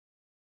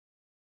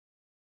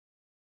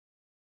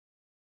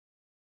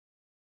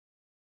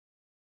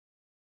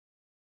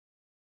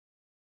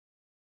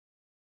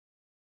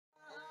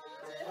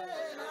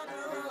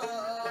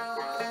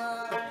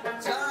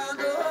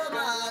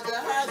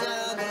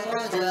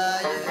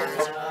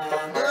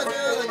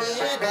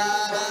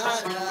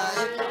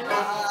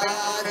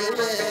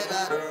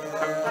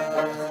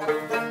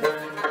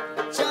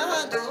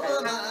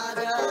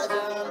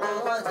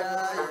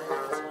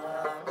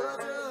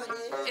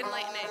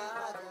Enlightening.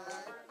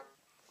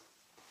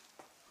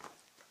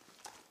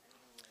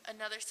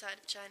 Another side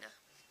of China.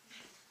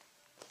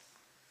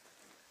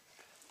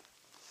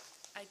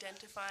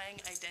 Identifying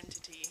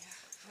identity.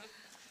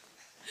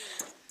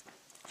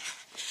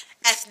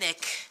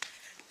 Ethnic.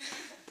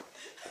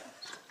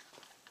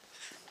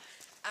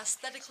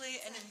 Aesthetically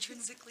and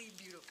intrinsically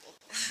beautiful.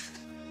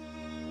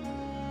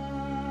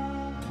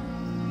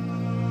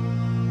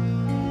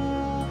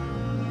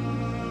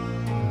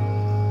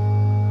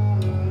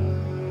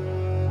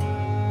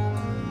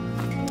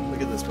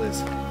 Look at this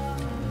place.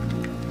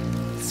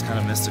 It's kind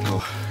of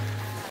mystical.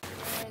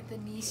 We're at the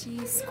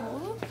Nishi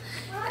school,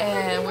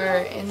 and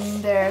we're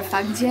in their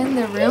房间,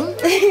 the room.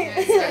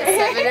 There's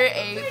 7 or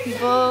 8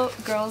 people,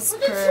 girls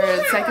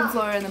per second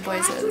floor, and the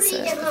boys is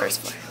the first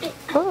floor.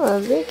 Oh,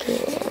 look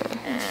here.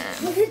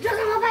 Who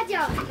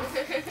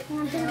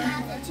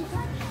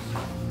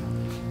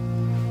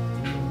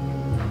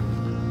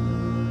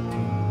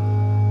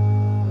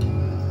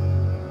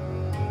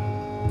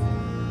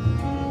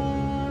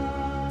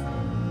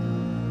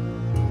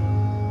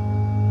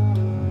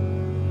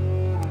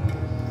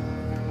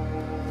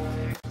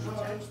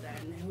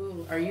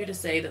are you to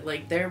say that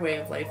like their way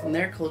of life and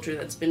their culture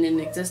that's been in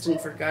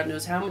existence for God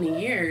knows how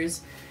many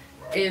years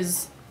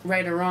is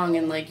right or wrong,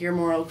 and like your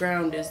moral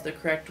ground is the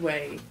correct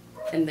way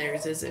and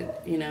theirs isn't,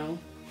 you know?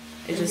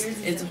 It just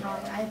it's wrong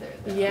either.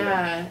 Though.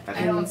 Yeah,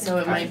 and so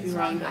it might be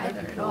wrong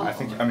either at all. I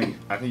think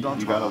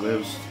you gotta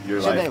live your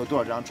life. 现在有多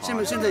少张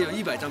床？现在有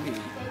100张病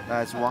床。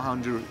That's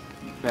 100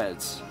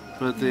 beds.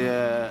 But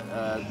the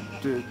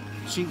对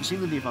新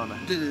的地方呢？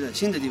对，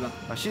新的地方。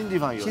啊，新的地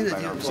方有。新的地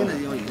方有所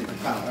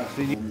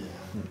以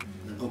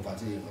能够把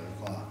这些文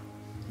化，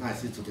那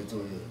些做的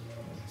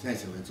现在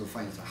学会做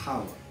翻译成汉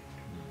文，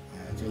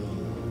就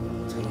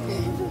这个。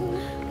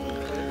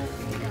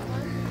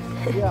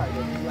它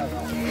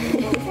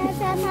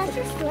是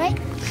水，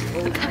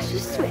它是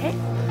水。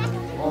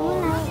我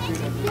们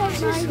来，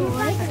这是水。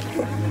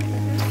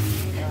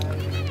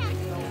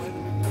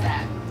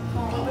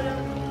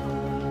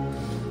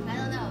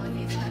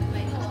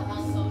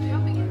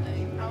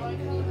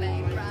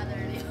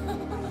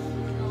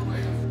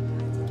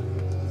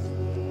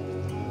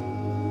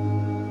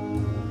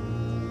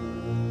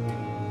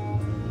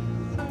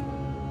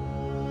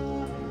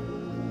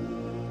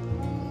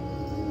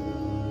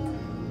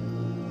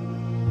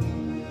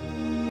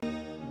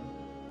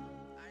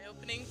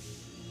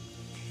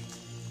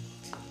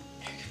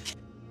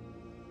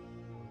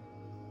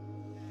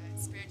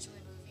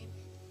Spiritually moving.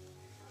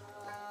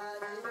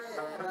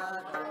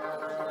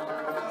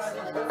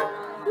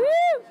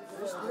 Woo!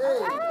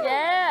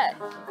 Yeah!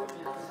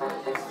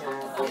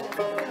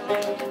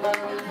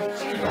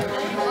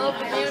 Hello,